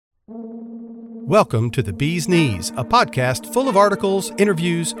Welcome to The Bee's Knees, a podcast full of articles,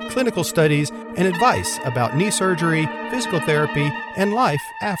 interviews, clinical studies, and advice about knee surgery, physical therapy, and life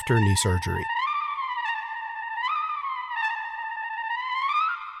after knee surgery.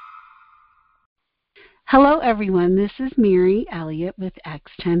 Hello everyone, this is Mary Elliott with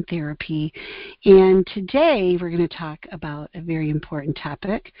X10 Therapy, and today we're going to talk about a very important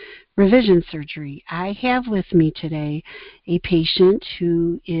topic, revision surgery. I have with me today a patient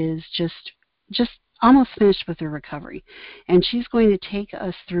who is just almost finished with her recovery, and she's going to take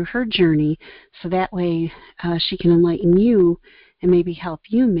us through her journey so that way she can enlighten you and maybe help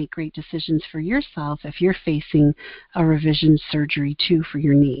you make great decisions for yourself if you're facing a revision surgery too for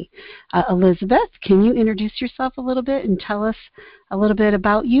your knee. Elizabeth, can you introduce yourself a little bit and tell us a little bit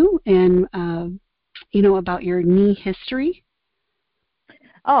about you and about your knee history?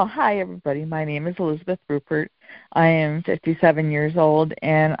 Oh, hi everybody. My name is Elizabeth Rupert. I am 57 years old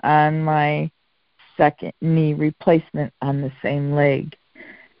and on my second knee replacement on the same leg.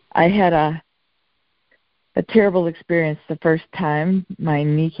 I had a terrible experience the first time. My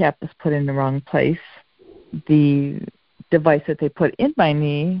kneecap was put in the wrong place. The device that they put in my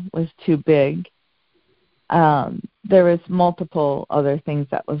knee was too big. There was multiple other things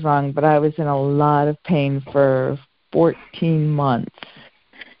that was wrong, but I was in a lot of pain for 14 months.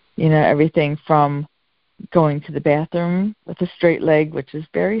 Everything from going to the bathroom with a straight leg, which is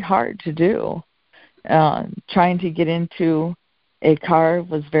very hard to do. Trying to get into a car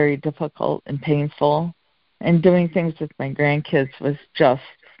was very difficult and painful. And doing things with my grandkids was just,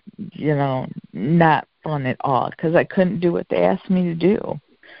 not fun at all because I couldn't do what they asked me to do.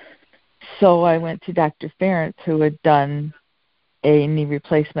 So I went to Dr. Ferentz, who had done a knee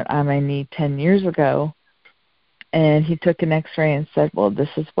replacement on my knee 10 years ago. And he took an x-ray and said, well, this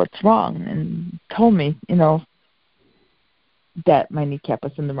is what's wrong, and told me, that my kneecap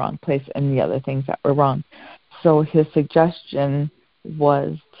was in the wrong place and the other things that were wrong. So his suggestion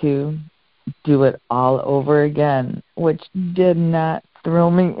was to do it all over again, which did not thrill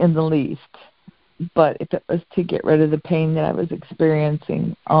me in the least. But if it was to get rid of the pain that I was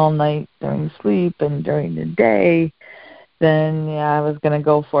experiencing all night during sleep and during the day, then I was going to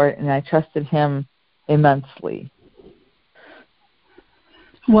go for it, and I trusted him immensely.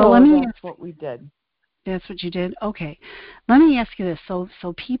 Well, that's what we did. That's what you did? Okay. Let me ask you this. So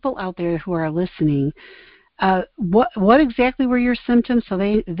people out there who are listening, what exactly were your symptoms? So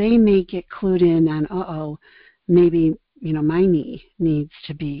they may get clued in on, maybe, my knee needs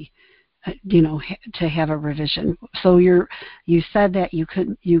to be, to have a revision. So you said that you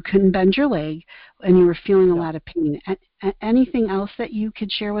couldn't bend your leg and you were feeling a lot of pain. Anything else that you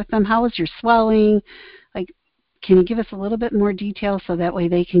could share with them? How was your swelling? Can you give us a little bit more detail so that way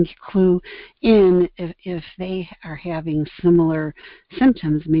they can clue in if they are having similar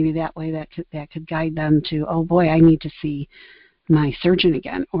symptoms? Maybe that way that could guide them to, oh boy, I need to see my surgeon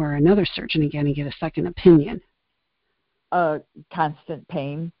again or another surgeon again and get a second opinion. Constant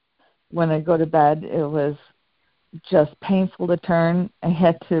pain. When I go to bed, it was just painful to turn. I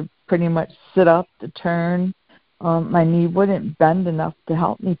had to pretty much sit up to turn. My knee wouldn't bend enough to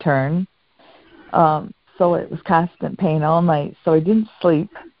help me turn. So it was constant pain all night. So I didn't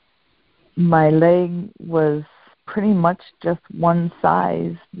sleep. My leg was pretty much just one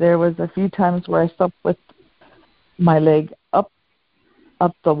size. There was a few times where I slept with my leg up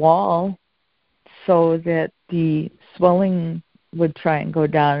the wall so that the swelling would try and go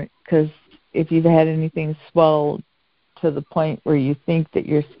down, because if you've had anything swell to the point where you think that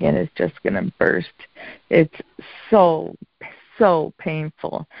your skin is just going to burst, it's so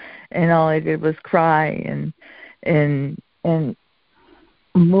painful. And all I did was cry and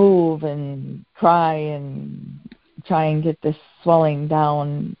move and cry and try and get this swelling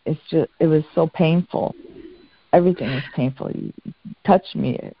down. It was so painful. Everything was painful. You touch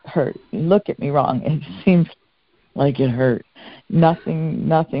me, it hurt. You look at me wrong, it seems like it hurt. Nothing.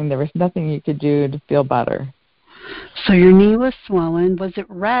 There was nothing you could do to feel better. So your knee was swollen. Was it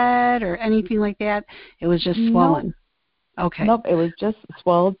red or anything like that? It was just swollen. Okay. Nope, it was just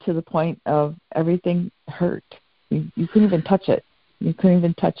swelled to the point of everything hurt. You couldn't even touch it.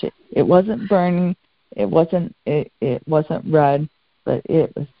 It wasn't burning. It wasn't red, but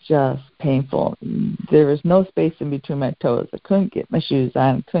it was just painful. There was no space in between my toes. I couldn't get my shoes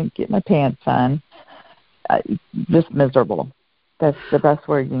on. Couldn't get my pants on. Just miserable. That's the best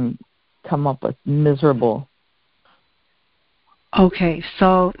word you can come up with, miserable. Okay,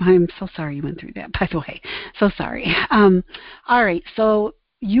 so I'm so sorry you went through that, by the way. So sorry. All right, so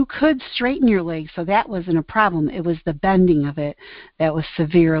you could straighten your leg, so that wasn't a problem. It was the bending of it that was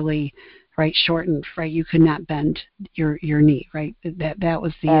severely right? Shortened, right? You could not bend your knee, right? That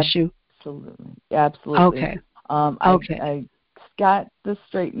was the issue. Absolutely. Okay. I got the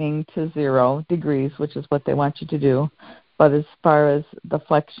straightening to 0 degrees, which is what they want you to do. But as far as the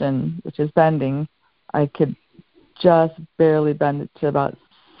flexion, which is bending, I could just barely bend it to about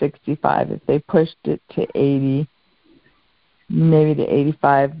 65. If they pushed it to 80, maybe to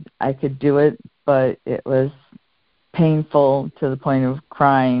 85, I could do it, but it was painful to the point of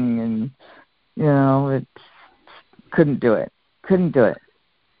crying, and it couldn't do it.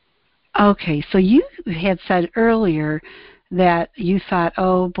 Okay, so you had said earlier that you thought,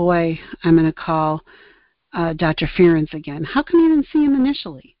 oh boy, I'm going to call Dr. Fearens again. How come you didn't see him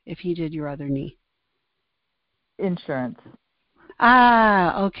initially if he did your other knee? Insurance.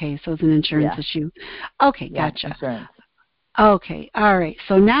 Okay, so it's an insurance issue. Okay, gotcha. Insurance. Okay, all right.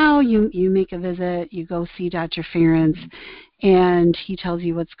 So now you make a visit, you go see Dr. Fearens, and he tells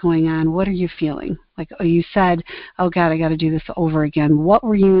you what's going on. What are you feeling? Like, you said, oh God, I got to do this over again. What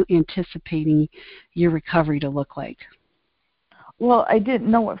were you anticipating your recovery to look like? Well, I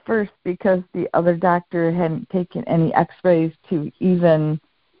didn't know at first because the other doctor hadn't taken any x-rays to even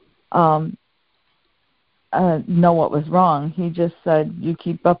know what was wrong. He just said, you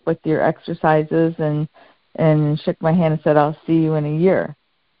keep up with your exercises, and shook my hand and said, I'll see you in a year,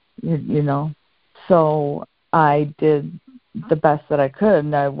 So I did the best that I could,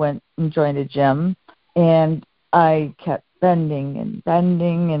 and I went and joined a gym, and I kept bending,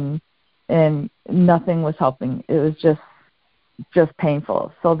 and nothing was helping. It was just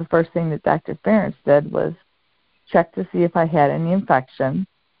painful. So the first thing that Dr. Fearens did was check to see if I had any infection,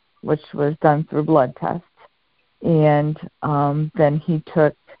 which was done through blood tests, and then he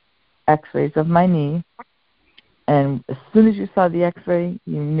took x-rays of my knee. And as soon as you saw the x-ray,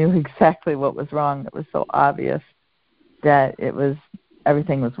 you knew exactly what was wrong. It was so obvious that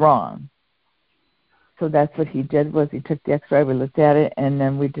everything was wrong. So that's what he did, was he took the x-ray, we looked at it, and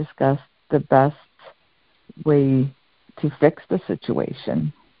then we discussed the best way to fix the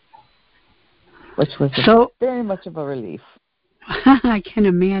situation, which was very much of a relief. I can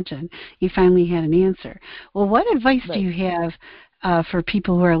imagine. You finally had an answer. Well, what advice do you have for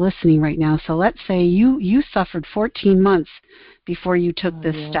people who are listening right now? So let's say you suffered 14 months before you took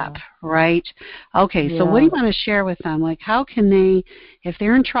this step, right? Okay, so what do you want to share with them? Like, how can they, if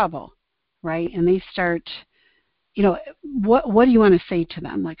they're in trouble, right, and they start, what do you want to say to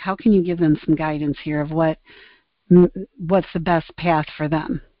them? Like, how can you give them some guidance here of what's the best path for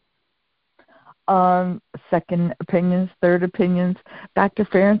them? Second opinions, third opinions. Dr.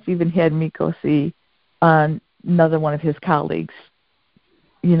 Fearens even had me go see another one of his colleagues,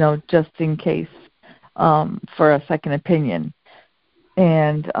 just in case, for a second opinion.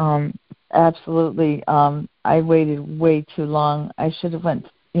 And absolutely, I waited way too long. I should have went,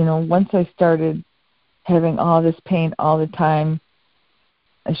 once I started having all this pain all the time,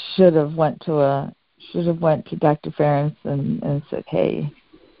 I should have went to Dr. Fearens and said, hey,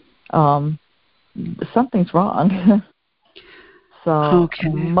 something's wrong. So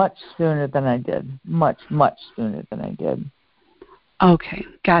much sooner than I did. Much sooner than I did. Okay,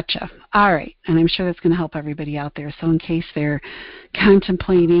 gotcha. All right, and I'm sure that's going to help everybody out there. So in case they're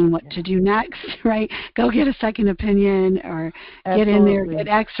contemplating what to do next, right, go get a second opinion or get in there, get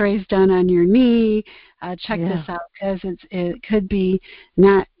x-rays done on your knee, check this out, because it could be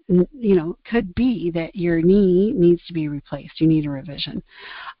not, could be that your knee needs to be replaced. You need a revision.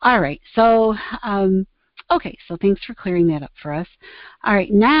 All right, so okay, so thanks for clearing that up for us. All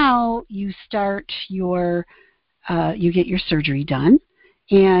right, now you start you get your surgery done,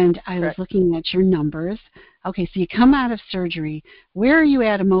 and I was looking at your numbers. Okay, so you come out of surgery. Where are you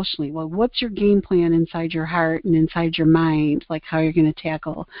at emotionally? Well, what's your game plan inside your heart and inside your mind, like how you're going to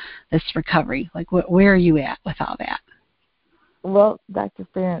tackle this recovery? Like, where are you at with all that? Well, Dr.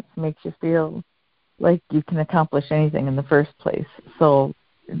 Fearens makes you feel like you can accomplish anything in the first place. So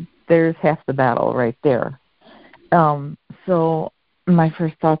there's half the battle right there. So my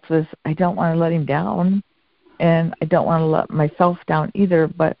first thoughts was, I don't want to let him down, and I don't want to let myself down either,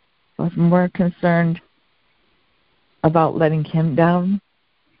 but I was more concerned about letting him down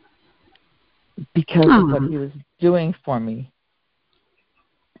because of what he was doing for me.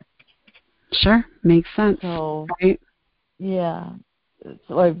 Sure, makes sense. So, right? Yeah.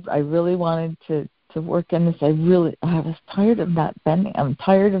 So I really wanted to work on this. I was tired of not bending. I'm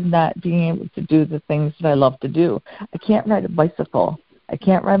tired of not being able to do the things that I love to do. I can't ride a bicycle. I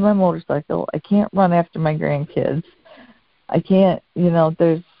can't ride my motorcycle. I can't run after my grandkids. I can't,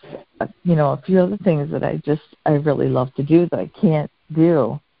 there's, a few other things that I really love to do that I can't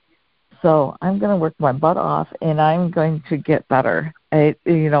do. So I'm going to work my butt off, and I'm going to get better.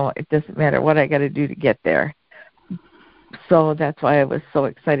 It doesn't matter what I got to do to get there. So that's why I was so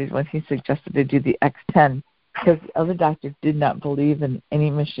excited when he suggested to do the X10, because the other doctors did not believe in any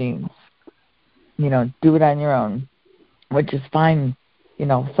machines. Do it on your own, which is fine.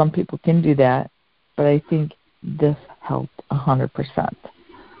 Some people can do that, but I think this helped 100%.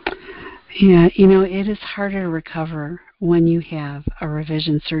 Yeah, it is harder to recover when you have a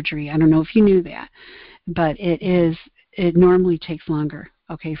revision surgery. I don't know if you knew that, but it normally takes longer,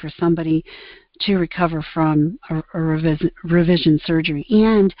 okay, for somebody to recover from a revision surgery.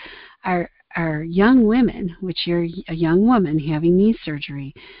 And our young women, which you're a young woman having knee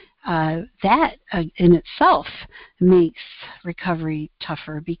surgery, that in itself makes recovery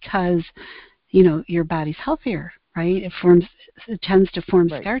tougher because, your body's healthier, right? It tends to form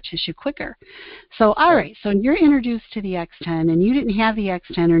Right. scar tissue quicker. So, all right, so you're introduced to the X10, and you didn't have the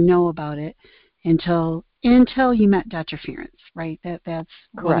X10 or know about it until you met Dr. Ferencz, right? That's Correct.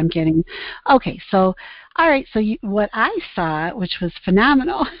 what I'm getting. Okay, so all right, so what I saw, which was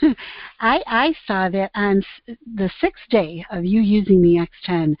phenomenal, I saw that on the 6th day of you using the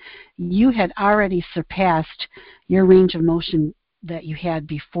X10, you had already surpassed your range of motion that you had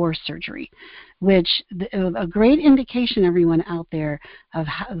before surgery, which a great indication, everyone out there, of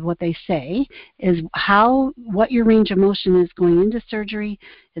what they say is what your range of motion is going into surgery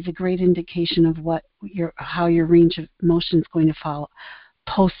is a great indication of how your range of motion is going to fall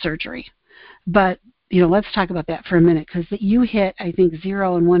post-surgery. But let's talk about that for a minute, because you hit, I think,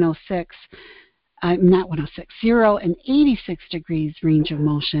 0 and 106. Not 106, 0 and 86 degrees range of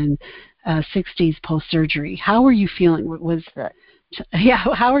motion 6 days post-surgery. How were you feeling? Correct. Yeah,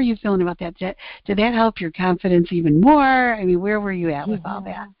 how are you feeling about that? Did that help your confidence even more? I mean, where were you at with all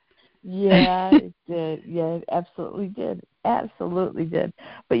that? Yeah, it did. Yeah, it absolutely did. Absolutely did.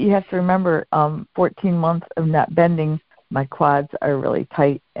 But you have to remember, 14 months of not bending, my quads are really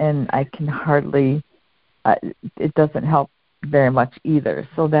tight, and I can hardly, it doesn't help very much either.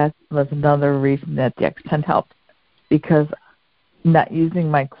 So that was another reason that the X10 helped, because not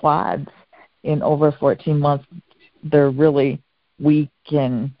using my quads in over 14 months, they're really weak,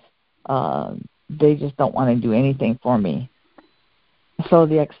 and they just don't want to do anything for me. So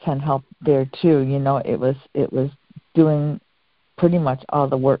the X10 helped there too. It was doing pretty much all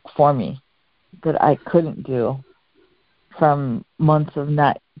the work for me that I couldn't do from months of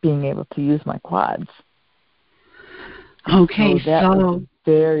not being able to use my quads. Okay, so that was a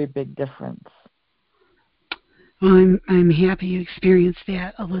very big difference. Well, I'm happy you experienced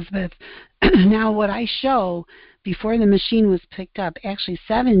that, Elizabeth. Now, what I show before the machine was picked up, actually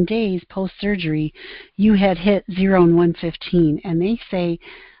 7 days post-surgery, you had hit 0 and 115, and they say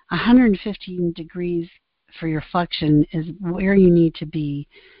 115 degrees for your flexion is where you need to be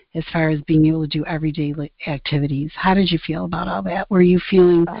as far as being able to do everyday activities. How did you feel about all that? Were you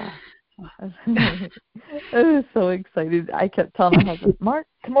feeling... I was so excited. I kept telling my husband, Mark,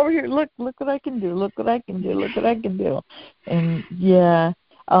 come over here. Look what I can do. Look what I can do. Look what I can do. And, yeah,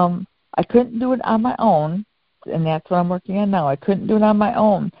 I couldn't do it on my own, and that's what I'm working on now. I couldn't do it on my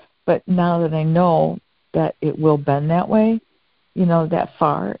own, but now that I know that it will bend that way, that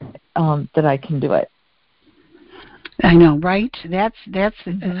far, that I can do it. I know, right? That's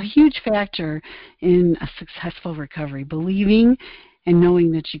a huge factor in a successful recovery, believing and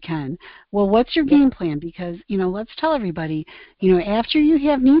knowing that you can. Well, what's your game plan? Because, let's tell everybody, after you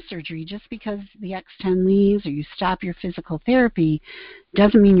have knee surgery, just because the X10 leaves or you stop your physical therapy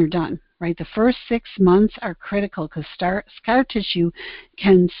doesn't mean you're done, right? The first 6 months are critical because scar tissue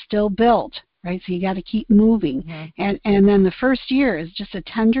can still build, right? So you got to keep moving. And then the first year is just a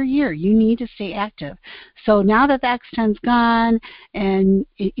tender year. You need to stay active. So now that the X10's gone and,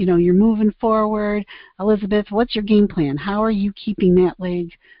 you're moving forward, Elizabeth, what's your game plan? How are you keeping that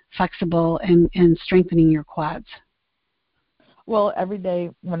leg flexible and strengthening your quads? Well, every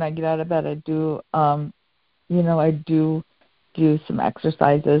day when I get out of bed, I do, I do some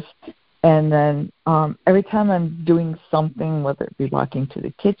exercises. And then every time I'm doing something, whether it be walking to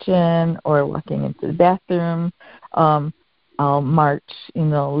the kitchen or walking into the bathroom, I'll march,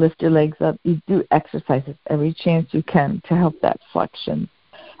 lift your legs up. You do exercises every chance you can to help that flexion.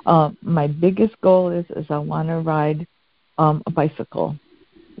 My biggest goal is I want to ride a bicycle.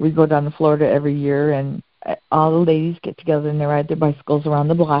 We go down to Florida every year, and all the ladies get together and they ride their bicycles around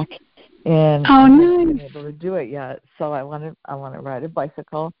the block. And I haven't been able to do it yet, so I want to ride a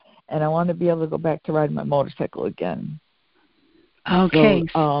bicycle. And I want to be able to go back to riding my motorcycle again. Okay.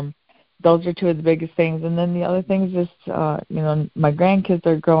 So, those are two of the biggest things. And then the other things is, my grandkids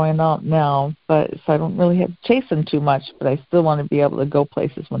are growing up now, so I don't really have to chase them too much, but I still want to be able to go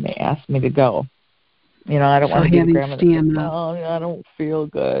places when they ask me to go. I don't So want to be the having grandma that says, stamina. no, I don't feel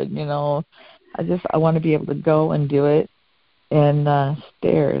good. I want to be able to go and do it. And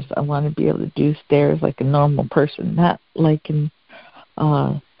stairs, I want to be able to do stairs like a normal person, not like a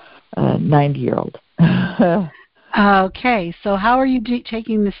 90-year-old. Okay, so how are you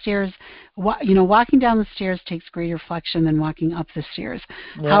taking the stairs? Walking down the stairs takes greater flexion than walking up the stairs.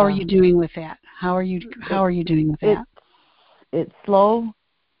 Yeah. How are you doing with that? How are you doing with that? It's slow,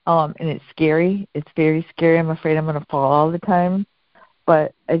 and it's scary. It's very scary. I'm afraid I'm going to fall all the time,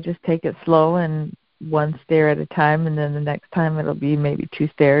 but I just take it slow and one stair at a time, and then the next time it'll be maybe 2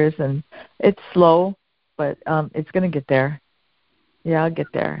 stairs, and it's slow, but it's going to get there. Yeah, I'll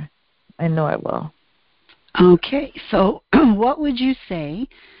get there. I know I will. Okay, so what would you say?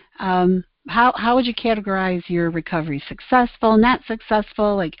 How would you categorize your recovery? Successful, not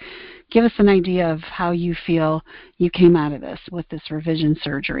successful? Like, give us an idea of how you feel you came out of this with this revision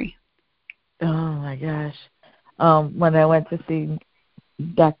surgery. Oh my gosh! When I went to see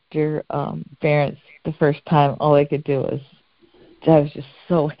Dr. Ferentz the first time, all I could do was, I was just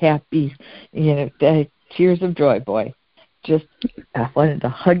so happy, tears of joy, boy. Just, I wanted to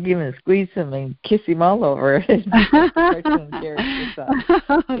hug him and squeeze him and kiss him all over. It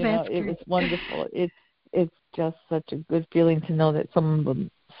was wonderful. It's just such a good feeling to know that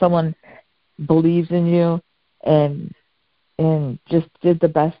someone believes in you and just did the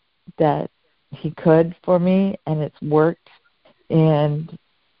best that he could for me, and it's worked. And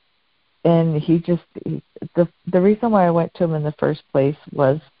the reason why I went to him in the first place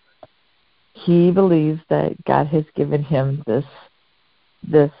was he believes that God has given him this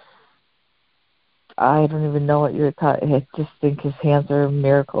I don't even know what you're talking. I just think his hands are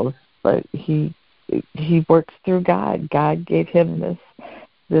miracles, but he works through God. God gave him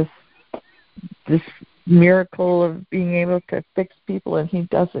this miracle of being able to fix people, and he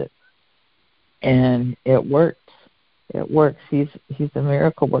does it, and it works. It works. He's a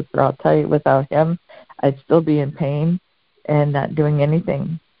miracle worker. I'll tell you, without him, I'd still be in pain and not doing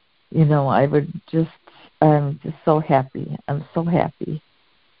anything. I'm just so happy. I'm so happy.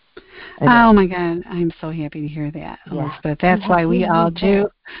 Oh my God, I'm so happy to hear that, Elizabeth. That's why we all do,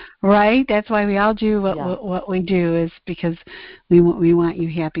 right? That's why we all do what we do, is because we want you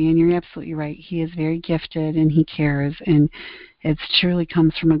happy. And you're absolutely right. He is very gifted and he cares, and it truly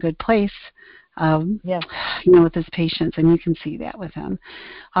comes from a good place. With his patients, and you can see that with him.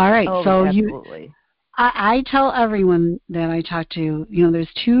 All right, so absolutely. I tell everyone that I talk to, there's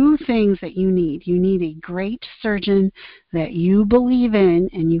 2 things that you need. You need a great surgeon that you believe in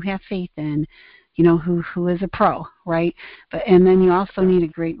and you have faith in, who is a pro, right? And then you also need a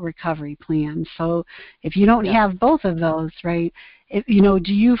great recovery plan. So if you don't have both of those, right,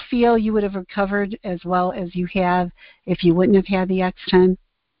 do you feel you would have recovered as well as you have if you wouldn't have had the X10?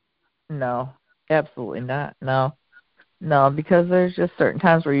 No, absolutely not. No, because there's just certain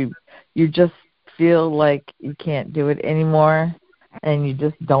times where you just feel like you can't do it anymore, and you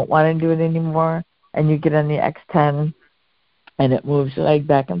just don't want to do it anymore, and you get on the X10, and it moves your leg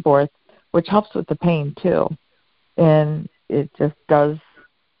back and forth, which helps with the pain too, and it just does.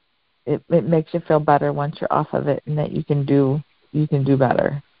 It makes you feel better once you're off of it, and that you can do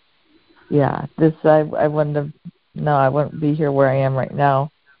better. Yeah, I wouldn't be here where I am right now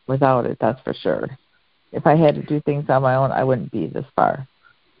without it. That's for sure. If I had to do things on my own, I wouldn't be this far.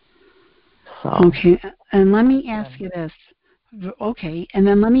 So. Okay, and let me ask you this. Okay, and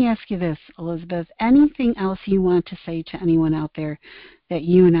then let me ask you this, Elizabeth. Anything else you want to say to anyone out there that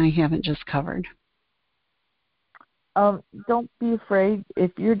you and I haven't just covered? Don't be afraid.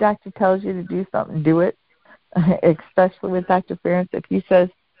 If your doctor tells you to do something, do it. Especially with Dr. Ferentz, if he says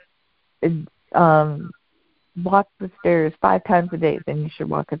walk the stairs 5 times a day, then you should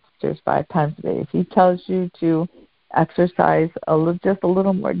walk up the stairs 5 times a day. If he tells you to exercise just a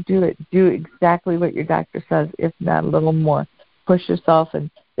little more, do it. Do exactly what your doctor says, if not a little more. Push yourself,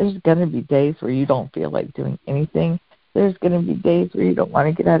 and there's going to be days where you don't feel like doing anything. There's going to be days where you don't want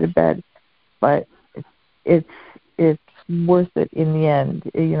to get out of bed, but it's worth it in the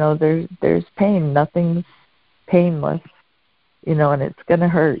end. There's pain. Nothing's painless, and it's going to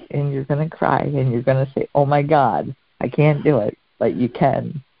hurt, and you're going to cry, and you're going to say, oh my God, I can't do it. But you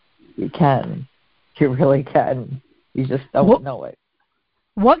can. You really can. You just don't know it.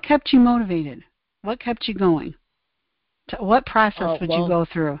 What kept you motivated? What kept you going? What process would you go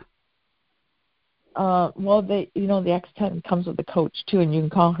through? The X10 comes with a coach too, and you can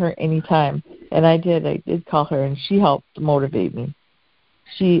call her anytime. And I did call her, and she helped motivate me.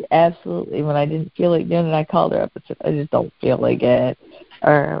 She absolutely, when I didn't feel like doing it, I called her up and said, I just don't feel like it,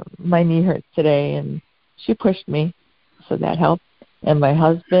 or my knee hurts today, and she pushed me, so that helped. and my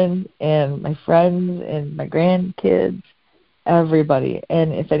husband and my friends and my grandkids, everybody.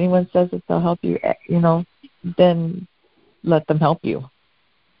 And if anyone says that they'll help you, then let them help you.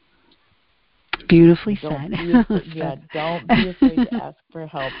 Beautifully Don't said. Don't be afraid to ask for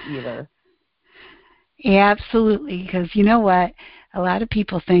help either. Absolutely, because you know what? A lot of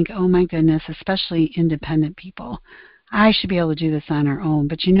people think, oh my goodness, especially independent people, I should be able to do this on our own.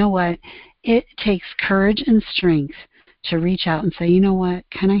 But you know what? It takes courage and strength to reach out and say, you know what?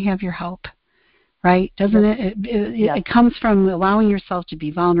 Can I have your help? Right? Doesn't it? It comes from allowing yourself to be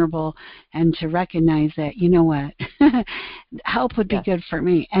vulnerable and to recognize that, you know what, help would be good for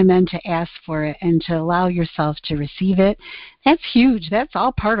me, and then to ask for it and to allow yourself to receive it. That's huge. That's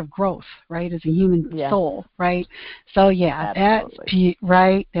all part of growth, right, as a human soul, right? So, that's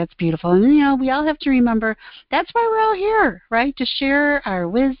right. That's beautiful. And, we all have to remember that's why we're all here, right, to share our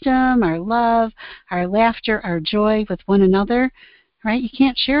wisdom, our love, our laughter, our joy with one another. Right? You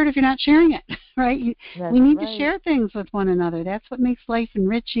can't share it if you're not sharing it, right? We need to share things with one another. That's what makes life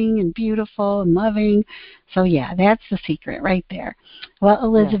enriching and beautiful and loving. So, that's the secret right there. Well,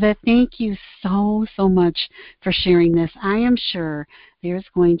 Elizabeth, thank you so much for sharing this. I am sure there's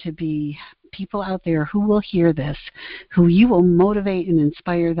going to be people out there who will hear this, who you will motivate and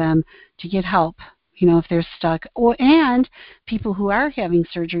inspire them to get help. If they're stuck, and people who are having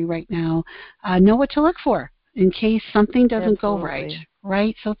surgery right now know what to look for in case something doesn't go right?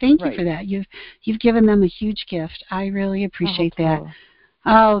 So thank you for that. You've given them a huge gift. I really appreciate that.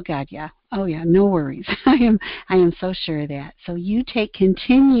 Oh God, yeah. Oh yeah, no worries. I am so sure of that. So you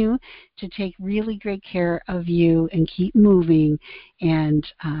continue to take really great care of you and keep moving. And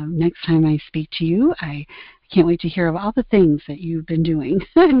next time I speak to you, I can't wait to hear of all the things that you've been doing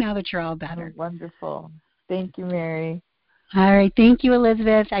now that you're all better. Oh, wonderful. Thank you, Mary. All right. Thank you,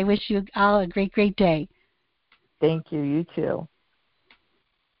 Elizabeth. I wish you all a great, great day. Thank you. You too.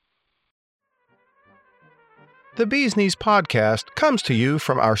 The Bee's Knees podcast comes to you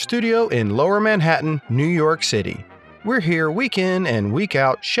from our studio in Lower Manhattan, New York City. We're here week in and week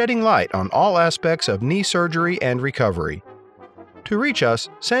out shedding light on all aspects of knee surgery and recovery. To reach us,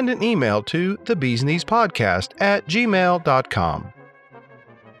 send an email to thebeeskneespodcast@gmail.com.